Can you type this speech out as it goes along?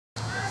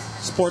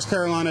Sports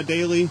Carolina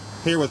Daily,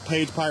 here with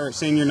Page Pirate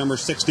Senior, number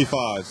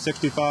 65.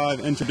 65,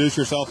 introduce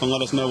yourself and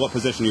let us know what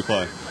position you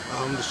play.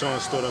 I'm Deshaun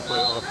Stewart. I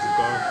play offensive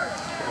guard,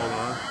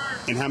 all-line.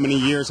 And how many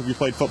years have you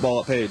played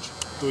football at Page?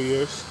 3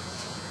 years.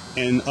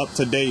 And up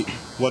to date,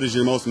 what is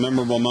your most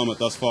memorable moment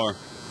thus far?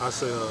 I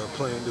say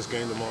playing this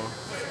game tomorrow.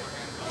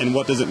 And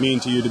what does it mean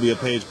to you to be a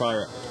Page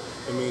Pirate?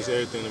 It means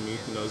everything to me.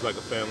 You know, it's like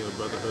a family, a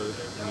brotherhood.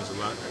 It means a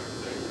lot.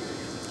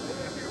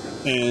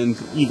 And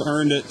you've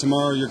earned it.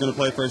 Tomorrow you're going to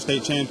play for a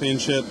state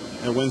championship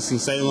at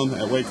Winston-Salem,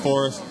 at Wake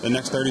Forest. The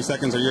next 30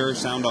 seconds are yours.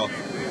 Sound off.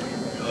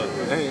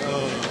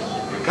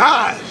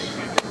 Gosh!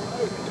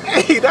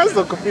 Hey, that's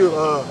so confused.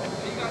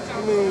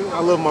 I mean,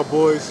 I love my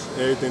boys.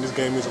 Everything. This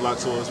game means a lot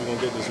to us. We're going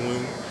to get this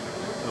win.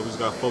 We just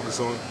got to focus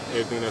on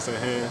everything that's at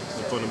hand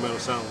and fundamental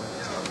sound.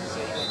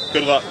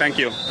 Good luck. Thank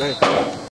you. Thank you.